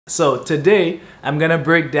So today I'm gonna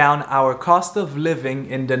break down our cost of living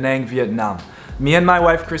in Da Nang, Vietnam. Me and my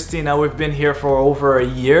wife Christina, we've been here for over a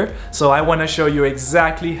year, so I want to show you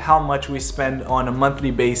exactly how much we spend on a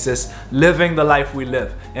monthly basis living the life we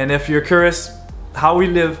live. And if you're curious how we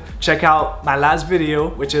live, check out my last video,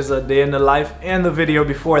 which is a day in the life, and the video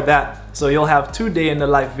before that. So you'll have 2 day in the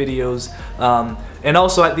life videos, and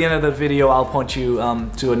also at the end of the video I'll point you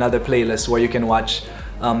to another playlist where you can watch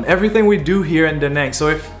everything we do here in Da Nang. So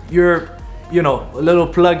if you're, a little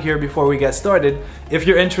plug here before we get started, if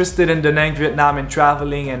you're interested in Da Nang, Vietnam and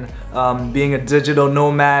traveling and being a digital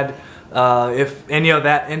nomad, if any of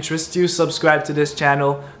that interests you, subscribe to this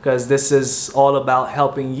channel, because this is all about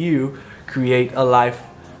helping you create a life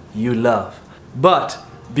you love. But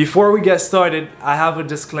before we get started, I have a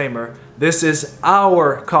disclaimer. This is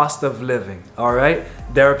our cost of living, all right?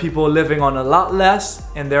 There are people living on a lot less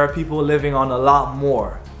and there are people living on a lot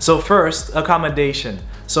more. So first, accommodation.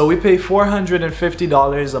 So we pay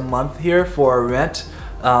 $450 a month here for rent.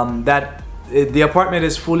 The apartment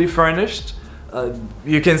is fully furnished.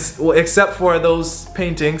 You can, except for those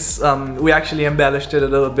paintings, we actually embellished it a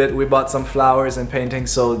little bit. We bought some flowers and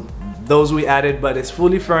paintings, so those we added, but it's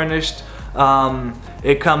fully furnished.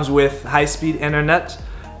 It comes with high-speed internet.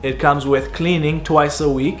 It comes with cleaning twice a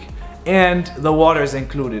week, and the water is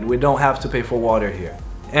included. We don't have to pay for water here.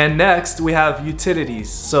 And next we have utilities.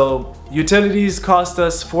 So utilities cost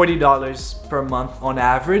us $40 per month on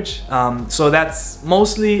average. So that's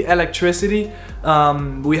mostly electricity.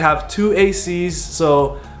 We have 2 ACs,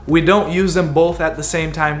 so we don't use them both at the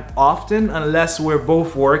same time often unless we're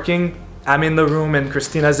both working. I'm in the room and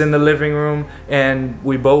Christina's in the living room, and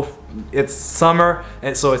it's summer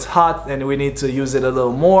and so it's hot and we need to use it a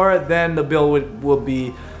little more, then the bill will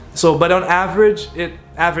be so, but on average it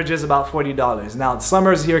averages about $40. Now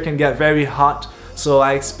summers here can get very hot, so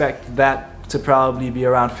I expect that to probably be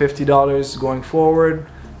around $50 going forward,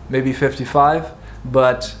 maybe $55,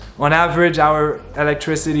 but on average our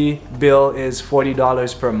electricity bill is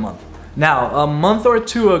 $40 per month. Now, a month or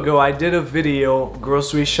 2 ago I did a video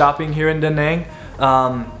grocery shopping here in Da Nang,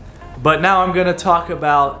 but now I'm gonna talk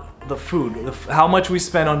about the food, how much we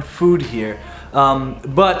spend on food here.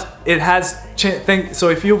 But it has changed. So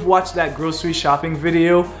if you've watched that grocery shopping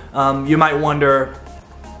video, you might wonder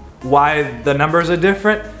why the numbers are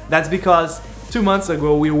different. That's because 2 months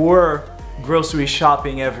ago we were grocery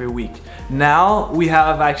shopping every week. Now we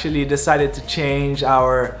have actually decided to change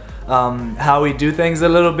our how we do things a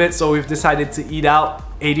little bit, so we've decided to eat out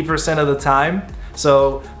 80% of the time.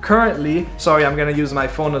 So currently, sorry, I'm gonna use my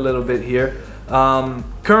phone a little bit here.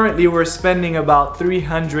 Currently we're spending about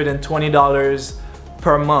 $320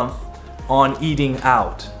 per month on eating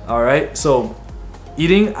out. All right, so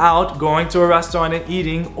eating out, going to a restaurant and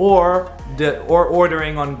eating, or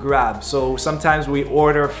ordering on Grab. So sometimes we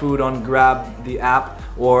order food on Grab, the app,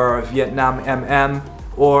 or Vietnam MM,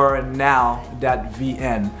 or now that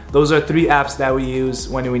VN. Those are 3 apps that we use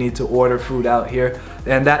when we need to order food out here,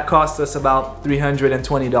 and that costs us about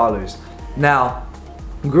 $320. Now,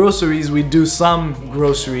 groceries, we do some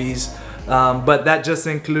groceries, but that just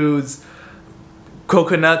includes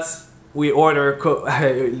coconuts. We order,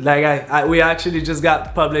 we actually just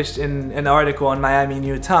got published in an article on Miami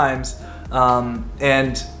New Times,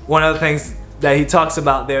 and one of the things that he talks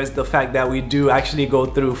about there is the fact that we do actually go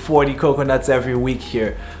through 40 coconuts every week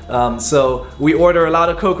here. So we order a lot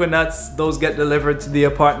of coconuts, those get delivered to the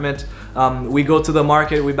apartment. We go to the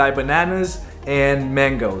market, we buy bananas and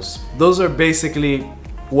mangoes. Those are basically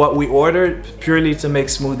what we ordered purely to make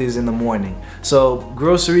smoothies in the morning. So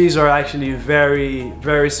groceries are actually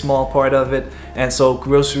very small part of it, and so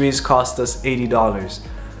groceries cost us $80.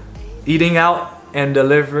 Eating out and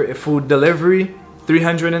food delivery,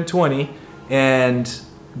 $320, and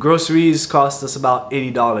groceries cost us about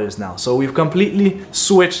 $80 now. So we've completely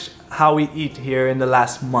switched how we eat here in the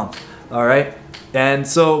last month. All right, and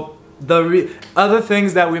so the other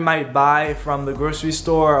things that we might buy from the grocery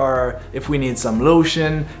store are if we need some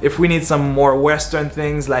lotion, if we need some more Western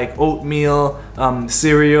things like oatmeal,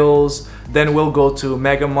 cereals, then we'll go to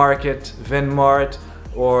Mega Market, Vinmart,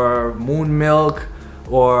 or Moon Milk,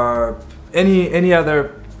 or any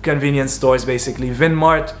other convenience stores. Basically,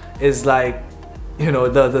 Vinmart is like,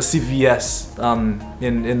 the CVS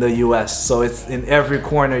in the US, so it's in every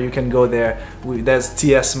corner. You can go there. There's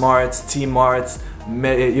TS Marts, T Marts,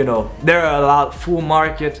 there are a lot, Full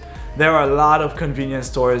Market, there are a lot of convenience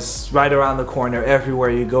stores right around the corner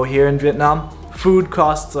everywhere you go here in Vietnam. Food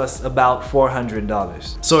costs us about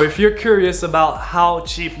 $400. So if you're curious about how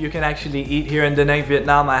cheap you can actually eat here in Da Nang,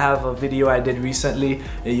 Vietnam, I have a video I did recently.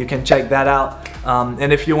 You can check that out.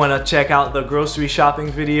 And if you want to check out the grocery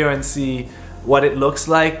shopping video and see what it looks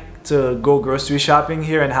like to go grocery shopping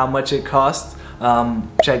here and how much it costs,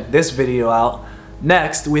 check this video out.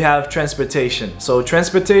 Next, we have transportation. So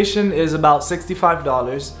transportation is about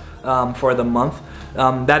 $65 for the month.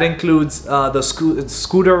 That includes the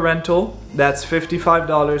scooter rental. That's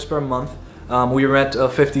 $55 per month. We rent a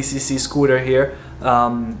 50cc scooter here.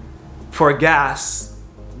 For gas,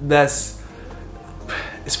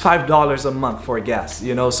 it's $5 a month for gas,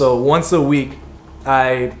 you know. So once a week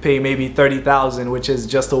I pay maybe 30,000, which is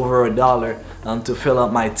just over $1 to fill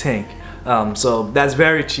up my tank. So that's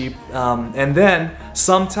very cheap. And then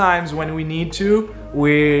sometimes when we need to,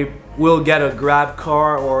 we will get a Grab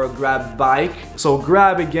car or a Grab bike. So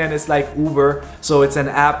Grab, again, is like Uber. So it's an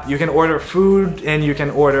app. You can order food and you can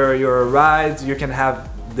order your rides. You can have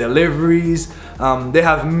deliveries. They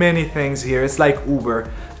have many things here. It's like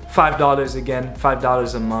Uber. $5 again,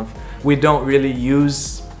 $5 a month. We don't really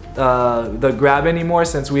use the Grab anymore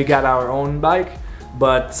since we got our own bike.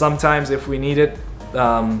 But sometimes if we need it,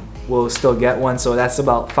 we'll still get one. So that's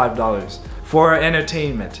about $5. For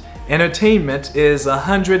entertainment. Entertainment is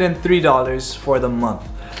 $103 for the month.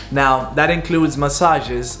 Now that includes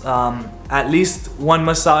massages, at least one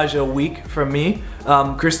massage a week for me.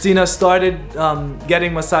 Christina started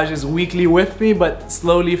getting massages weekly with me, but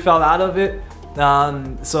slowly fell out of it.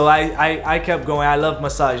 So I kept going. I love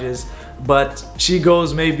massages, but she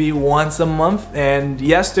goes maybe once a month, and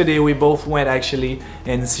yesterday we both went actually,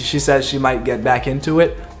 and she said she might get back into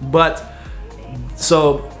it. But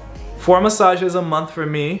so 4 massages a month for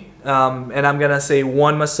me, and I'm gonna say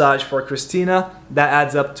 1 massage for Christina. That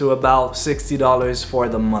adds up to about $60 for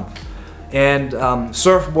the month. And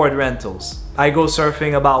surfboard rentals. I go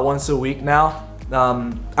surfing about once a week now.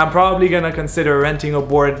 I'm probably gonna consider renting a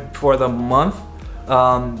board for the month.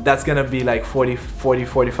 That's gonna be like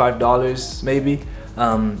 $45 maybe.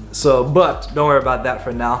 But don't worry about that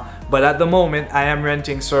for now. But at the moment, I am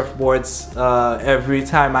renting surfboards every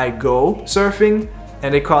time I go surfing,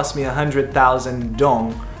 and it costs me 100,000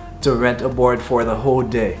 dong to rent a board for the whole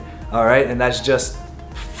day. All right, and that's just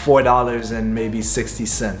 $4 and maybe 60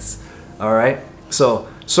 cents. All right, so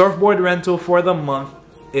surfboard rental for the month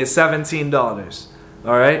is $17.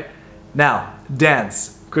 All right, now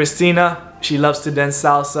dance. Christina, she loves to dance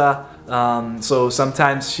salsa. So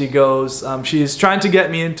sometimes she goes, she's trying to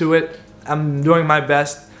get me into it. I'm doing my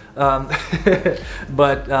best. But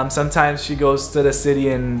sometimes she goes to the city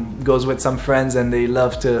and goes with some friends, and they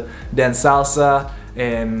love to dance salsa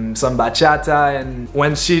and some bachata. And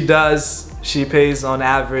when she does, she pays on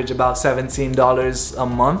average about $17 a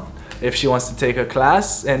month if she wants to take a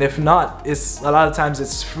class. And if not, it's a lot of times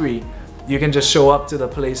it's free. You can just show up to the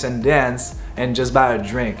place and dance and just buy a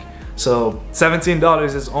drink. So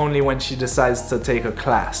 $17 is only when she decides to take a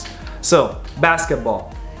class. So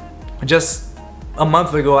basketball. Just a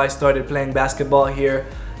month ago I started playing basketball here.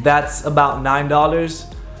 That's about $9.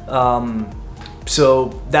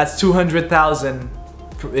 So that's 200,000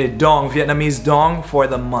 dong, Vietnamese dong, for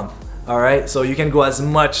the month. Alright, so you can go as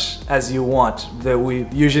much as you want. We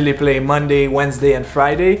usually play Monday, Wednesday, and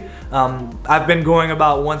Friday. I've been going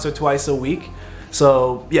about once or twice a week.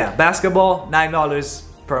 So yeah, basketball, $9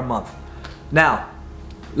 per month. Now,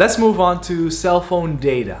 let's move on to cell phone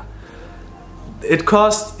data. It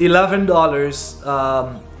costs $11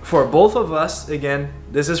 for both of us. Again,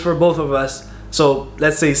 this is for both of us. So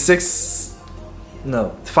let's say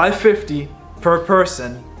 $550 per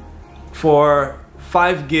person for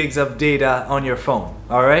 5 gigs of data on your phone.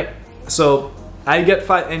 All right. So I get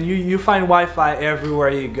 5, and you find Wi-Fi everywhere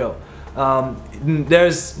you go.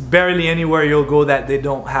 There's barely anywhere you'll go that they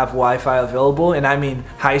don't have Wi-Fi available, and I mean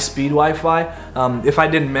high-speed Wi-Fi. If I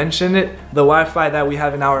didn't mention it, the Wi-Fi that we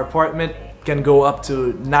have in our apartment can go up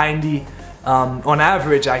to 90, on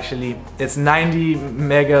average actually, it's 90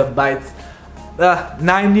 megabytes,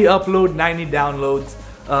 90 upload, 90 downloads.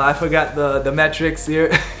 I forgot the metrics here,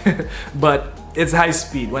 but it's high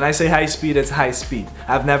speed. When I say high speed, it's high speed.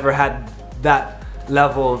 I've never had that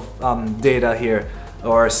level of data here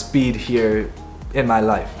or speed here in my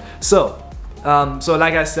life. So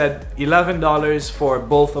like I said, $11 for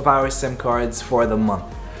both of our SIM cards for the month.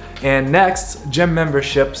 And next, gym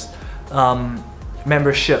memberships.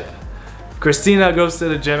 Membership. Christina goes to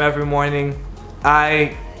the gym every morning.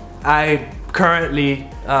 I currently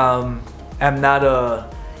am not a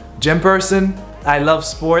gym person. I love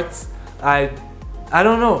sports. I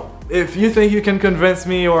don't know if you think you can convince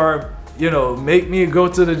me or, you know, make me go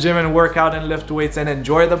to the gym and work out and lift weights and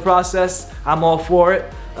enjoy the process. I'm all for it.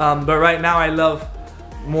 But right now I love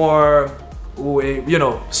more, you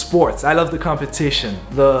know, sports. I love the competition.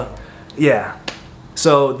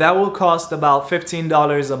 So that will cost about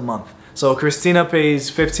 $15 a month. So Christina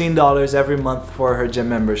pays $15 every month for her gym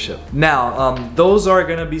membership. Now, those are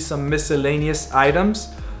gonna be some miscellaneous items.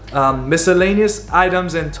 Miscellaneous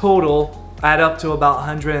items in total add up to about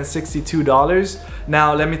 $162.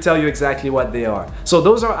 Now, let me tell you exactly what they are. So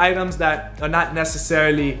those are items that are not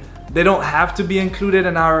necessarily, they don't have to be included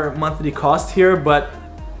in our monthly cost here, but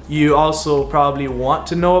you also probably want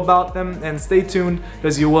to know about them, and stay tuned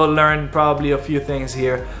because you will learn probably a few things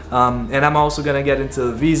here. And I'm also gonna get into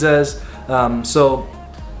the visas. So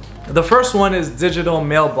the first one is digital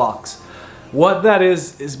mailbox. What that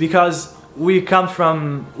is because we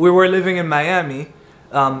were living in Miami,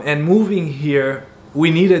 and moving here,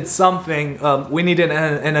 we needed something, we needed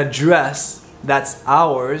an address that's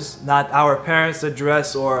ours, not our parents'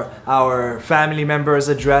 address or our family member's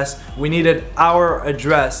address. We needed our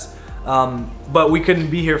address, but we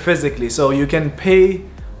couldn't be here physically. So you can pay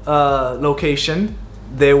location,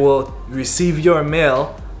 they will receive your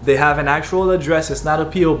mail, they have an actual address, it's not a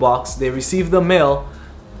PO box, they receive the mail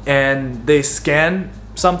and they scan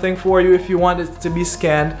something for you if you want it to be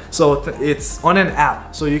scanned. So it's on an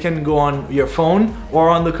app, so you can go on your phone or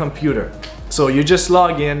on the computer. So you just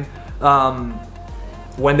log in.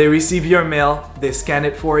 When they receive your mail, they scan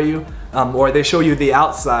it for you, or they show you the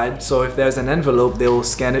outside. So if there's an envelope, they will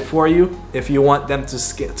scan it for you. If you want them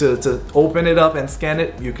to open it up and scan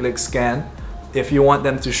it, you click scan. If you want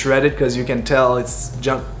them to shred it because you can tell it's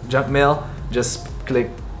junk mail, just click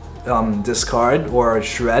discard or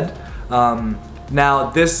shred. Now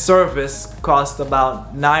this service costs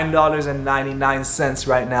about $9.99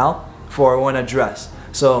 right now for one address.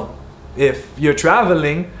 So if you're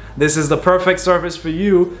traveling, this is the perfect service for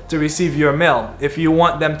you to receive your mail. If you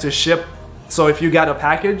want them to ship, so if you got a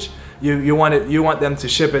package, you want them to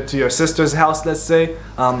ship it to your sister's house, let's say,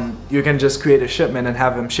 you can just create a shipment and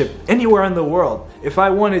have them ship anywhere in the world. If I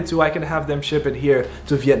wanted to, I can have them ship it here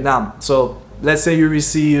to Vietnam. So let's say you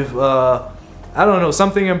receive, I don't know,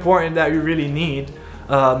 something important that you really need.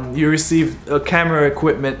 You receive a camera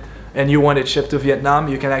equipment and you want it shipped to Vietnam,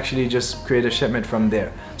 you can actually just create a shipment from there.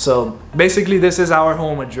 So basically this is our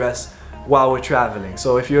home address while we're traveling.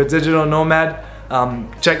 So if you're a digital nomad,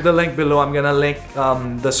 check the link below. I'm gonna link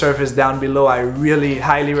the service down below. I really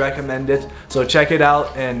highly recommend it. So check it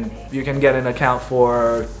out and you can get an account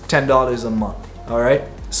for $10 a month, all right?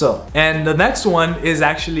 So, and the next one is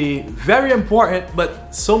actually very important,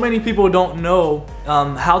 but so many people don't know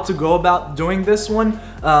how to go about doing this one.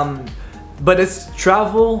 But it's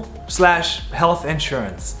travel/health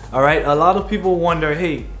insurance. All right, a lot of people wonder,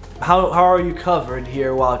 hey, how are you covered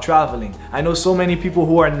here while traveling? I know so many people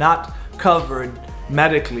who are not covered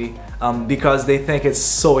medically because they think it's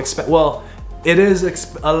so expensive. Well, it is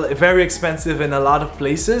very expensive in a lot of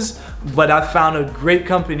places, but I found a great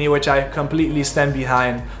company which I completely stand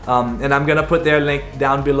behind, and I'm gonna put their link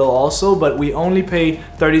down below also. But we only pay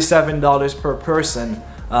 $37 per person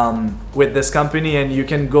with this company, and you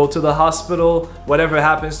can go to the hospital. Whatever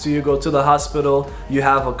happens to you, go to the hospital. You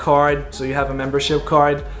have a card, so you have a membership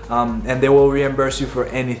card, and they will reimburse you for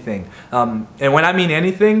anything. And when I mean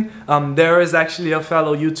anything, there is actually a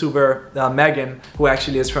fellow YouTuber, Megan, who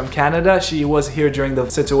actually is from Canada. She was here during the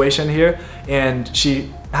situation here, and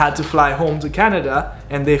she had to fly home to Canada,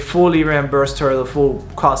 and they fully reimbursed her the full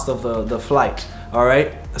cost of the flight. All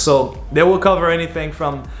right, so they will cover anything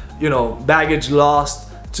from, you know, baggage lost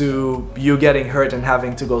to you getting hurt and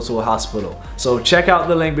having to go to a hospital. So check out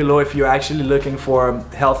the link below if you're actually looking for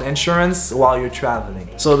health insurance while you're traveling.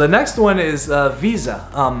 So the next one is visa.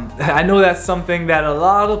 I know that's something that a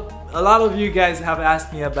lot of you guys have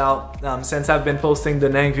asked me about since I've been posting the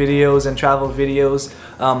Nang videos and travel videos.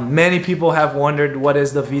 Many people have wondered what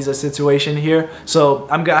is the visa situation here. So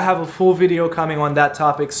I have a full video coming on that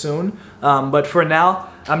topic soon. But for now,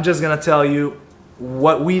 I'm just gonna tell you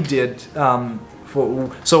what we did.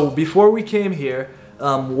 So before we came here,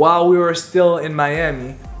 while we were still in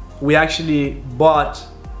Miami, we actually bought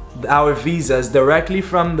our visas directly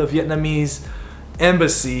from the Vietnamese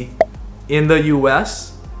embassy in the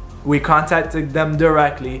US. We contacted them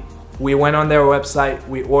directly. We went on their website,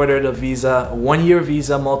 we ordered a visa, a 1-year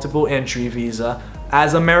visa, multiple entry visa.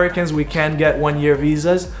 As Americans, we can get 1-year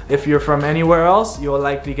visas. If you're from anywhere else, you'll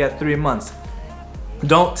likely get 3 months.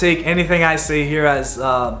 Don't take anything I say here as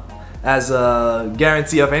a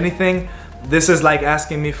guarantee of anything. This is like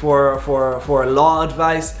asking me for law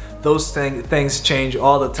advice. Those things change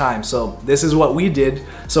all the time. So this is what we did.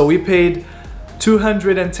 So we paid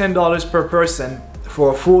 $210 per person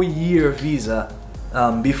for a full year visa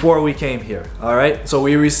before we came here. All right, so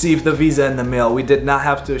we received the visa in the mail. We did not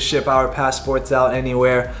have to ship our passports out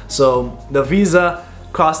anywhere. So the visa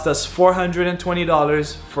cost us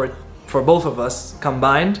 $420 for both of us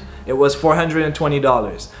combined, it was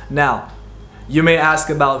 $420. Now, you may ask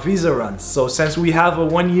about visa runs. So since we have a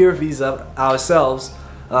 1-year visa ourselves,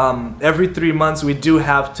 every 3 months we do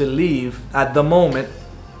have to leave. At the moment,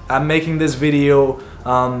 I'm making this video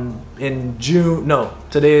in June, no,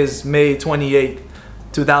 today is May 28th,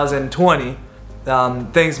 2020.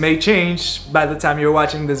 Things may change by the time you're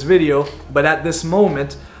watching this video, but at this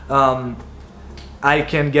moment, I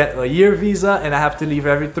can get a year visa and I have to leave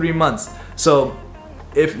every 3 months. So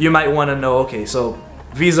if you might want to know, okay, so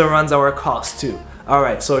visa runs are a cost too.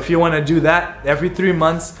 Alright, so if you want to do that every 3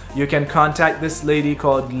 months, you can contact this lady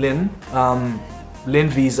called Lynn, Lynn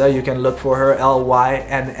Visa. You can look for her,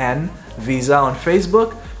 Lynn Visa on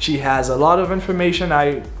Facebook. She has a lot of information.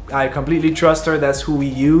 I completely trust her. That's who we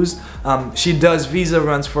use. She does visa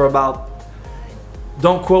runs for about,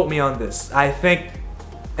 don't quote me on this, I think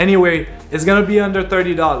anyway it's gonna be under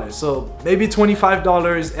 $30, so maybe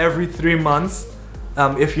 $25 every 3 months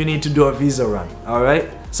if you need to do a visa run. All right,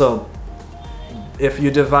 so if you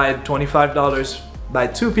divide $25 by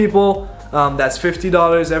 2 people, that's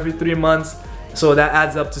 $50 every 3 months, so that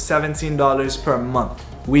adds up to $17 per month.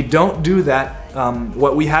 We don't do that.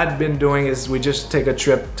 What we had been doing is we just take a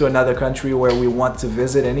trip to another country where we want to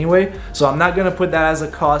visit anyway, so I'm not gonna put that as a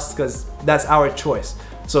cost because that's our choice.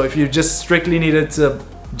 So if you just strictly needed to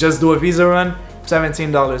just do a visa run,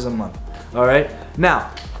 $17 a month. All right, now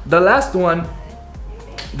the last one,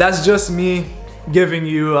 that's just me giving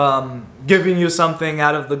you something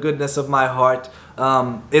out of the goodness of my heart,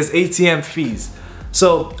 is ATM fees.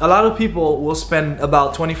 So a lot of people will spend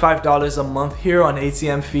about $25 a month here on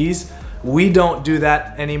ATM fees. We don't do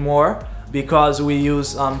that anymore because we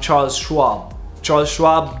use Charles Schwab. Charles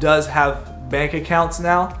Schwab does have bank accounts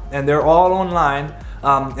now, and they're all online.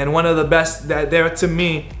 And one of the best, they're to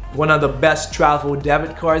me one of the best travel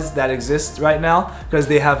debit cards that exist right now because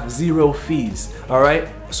they have 0 fees. All right,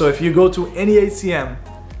 so if you go to any ATM,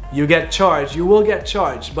 you get charged, you will get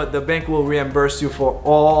charged, but the bank will reimburse you for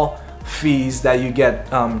all fees that you get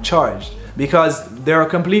charged because they're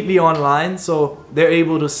completely online, so they're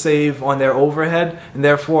able to save on their overhead, and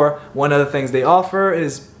therefore one of the things they offer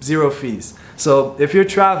is 0 fees. So if you're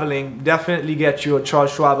traveling, definitely get you a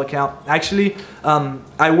Charles Schwab account. Actually,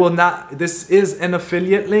 I will not, this is an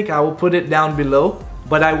affiliate link, I will put it down below,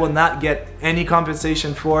 but I will not get any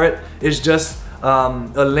compensation for it. It's just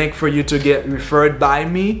a link for you to get referred by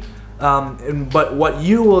me. But what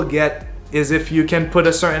you will get is if you can put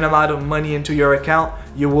a certain amount of money into your account,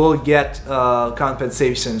 you will get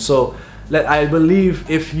compensation. So I believe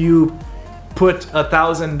if you put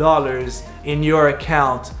 $1,000 in your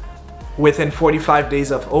account, within 45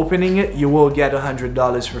 days of opening it, you will get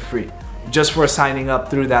 $100 for free just for signing up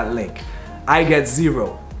through that link. I get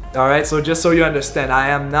 0. All right, so just so you understand, I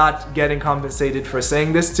am not getting compensated for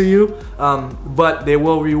saying this to you, but they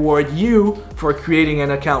will reward you for creating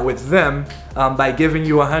an account with them by giving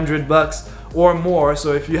you $100 or more.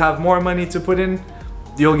 So if you have more money to put in,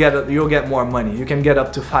 you'll get more money. You can get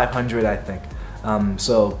up to 500, I think.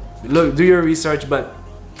 So look, do your research, but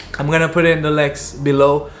I'm gonna put in the links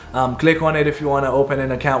below. Click on it if you want to open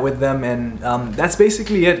an account with them, and that's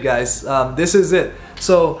basically it, guys. This is it.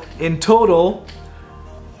 So in total,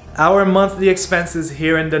 our monthly expenses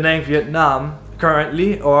here in Da Nang, Vietnam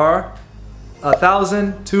currently are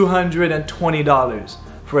 $1,220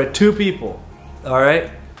 for 2 people. All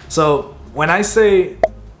right, so when I say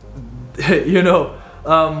you know,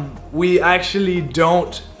 we actually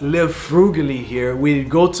don't live frugally here. We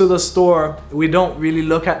go to the store, we don't really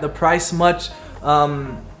look at the price much.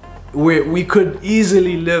 We could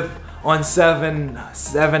easily live on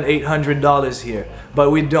 $800 here, but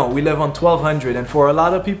we don't. We live on $1,200, and for a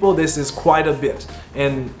lot of people this is quite a bit,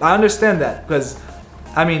 and I understand that because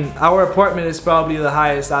I mean our apartment is probably the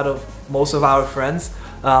highest out of most of our friends,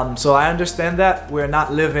 so I understand that we're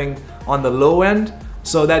not living on the low end.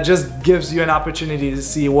 So that just gives you an opportunity to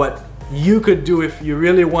see what you could do if you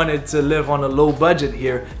really wanted to live on a low budget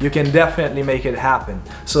here. You can definitely make it happen.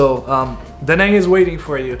 So Da Nang is waiting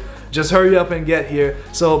for you. Just hurry up and get here.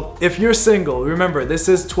 So if you're single, remember this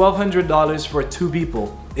is $1,200 for 2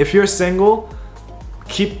 people. If you're single,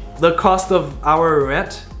 keep the cost of our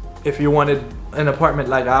rent. If you wanted an apartment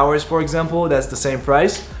like ours, for example, that's the same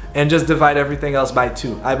price, and just divide everything else by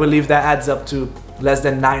 2. I believe that adds up to less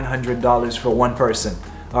than $900 for 1 person.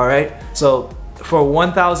 All right, so for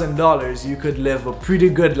 $1,000 you could live a pretty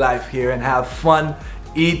good life here and have fun,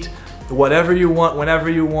 eat whatever you want whenever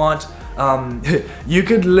you want. You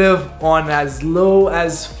could live on as low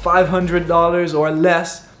as $500 or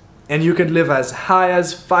less, and you could live as high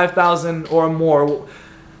as $5,000 or more.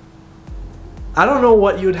 I don't know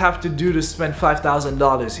what you'd have to do to spend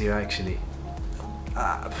 $5,000 here actually.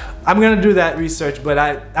 I'm gonna do that research, but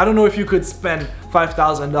I don't know if you could spend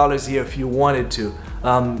 $5,000 here if you wanted to.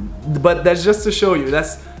 But that's just to show you,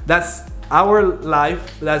 that's our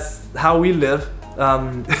life, that's how we live.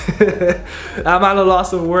 I'm at a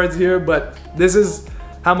loss of words here, but this is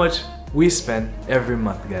how much we spend every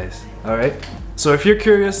month, guys. All right. So if you're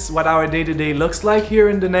curious what our day-to-day looks like here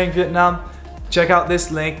in Da Nang, Vietnam, check out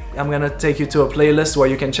this link. I'm gonna take you to a playlist where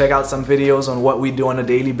you can check out some videos on what we do on a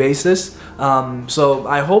daily basis. So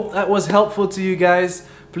I hope that was helpful to you guys.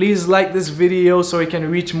 Please like this video so it can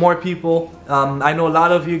reach more people. I know a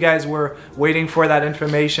lot of you guys were waiting for that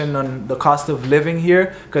information on the cost of living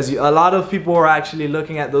here, because a lot of people were actually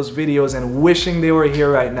looking at those videos and wishing they were here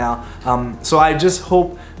right now. So I just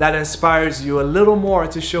hope that inspires you a little more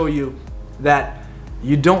to show you that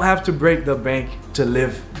you don't have to break the bank to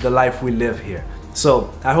live the life we live here.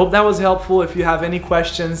 So I hope that was helpful. If you have any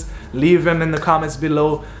questions, leave them in the comments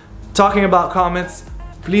below. Talking about comments,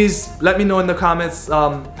 please let me know in the comments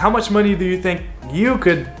how much money do you think you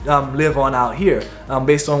could live on out here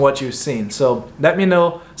based on what you've seen. So let me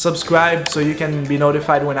know, subscribe so you can be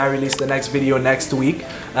notified when I release the next video next week,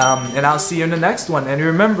 and I'll see you in the next one. And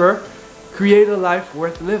remember, create a life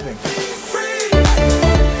worth living.